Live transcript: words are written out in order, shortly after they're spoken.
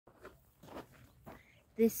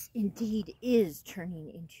This indeed is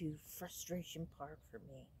turning into frustration park for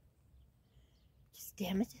me. Just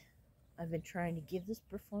damn it. I've been trying to give this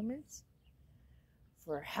performance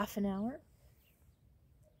for half an hour.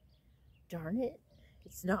 Darn it.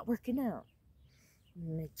 It's not working out. I'm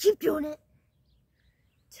going to keep doing it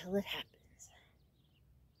till it happens. Just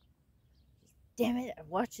damn it. I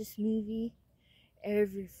watch this movie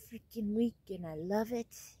every freaking week and I love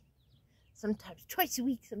it. Sometimes twice a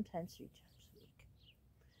week, sometimes 3 times a week.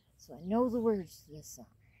 So I know the words to this song.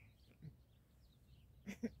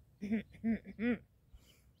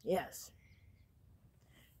 Yes.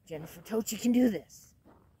 Jennifer Tochi can do this.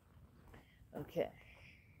 Okay.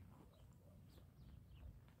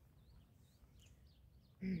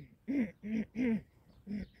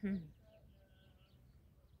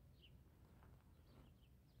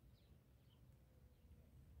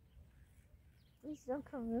 Please don't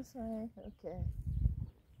come this way. Okay.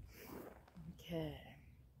 Okay.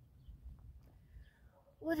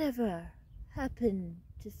 Whatever happened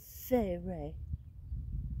to Fairy?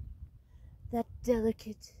 That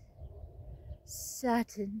delicate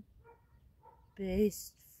satin-based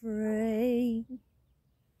frame,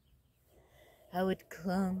 how it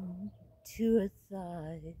clung to her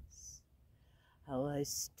thighs, how I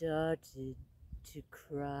started to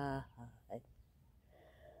cry,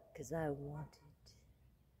 'cause I wanted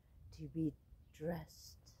to be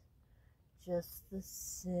dressed just the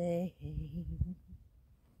same.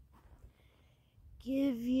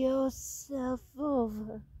 Give yourself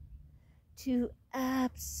over to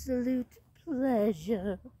absolute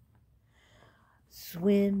pleasure.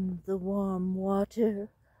 Swim the warm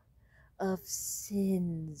water of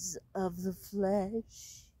sins of the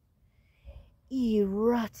flesh.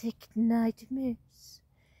 Erotic nightmares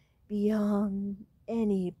beyond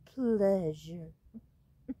any pleasure.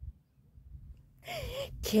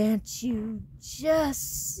 Can't you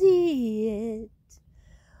just see it?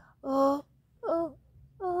 Oh, oh,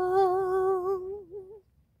 oh.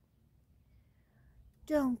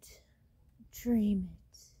 Don't dream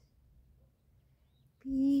it.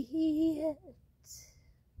 Be it.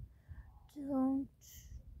 Don't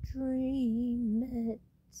dream it.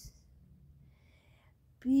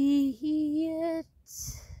 Be it.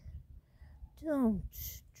 Don't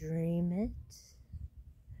dream it.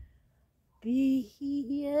 Be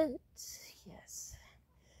it. Yes.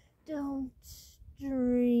 Don't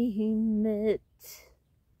dream it.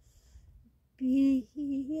 Be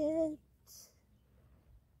it.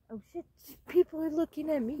 Oh shit, people are looking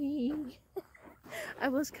at me. I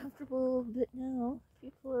was comfortable, but now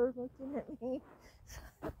people are looking at me.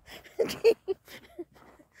 Okay.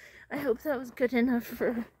 I hope that was good enough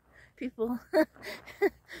for people.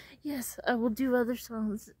 Yes, I will do other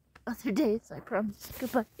songs other days, I promise.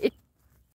 Goodbye.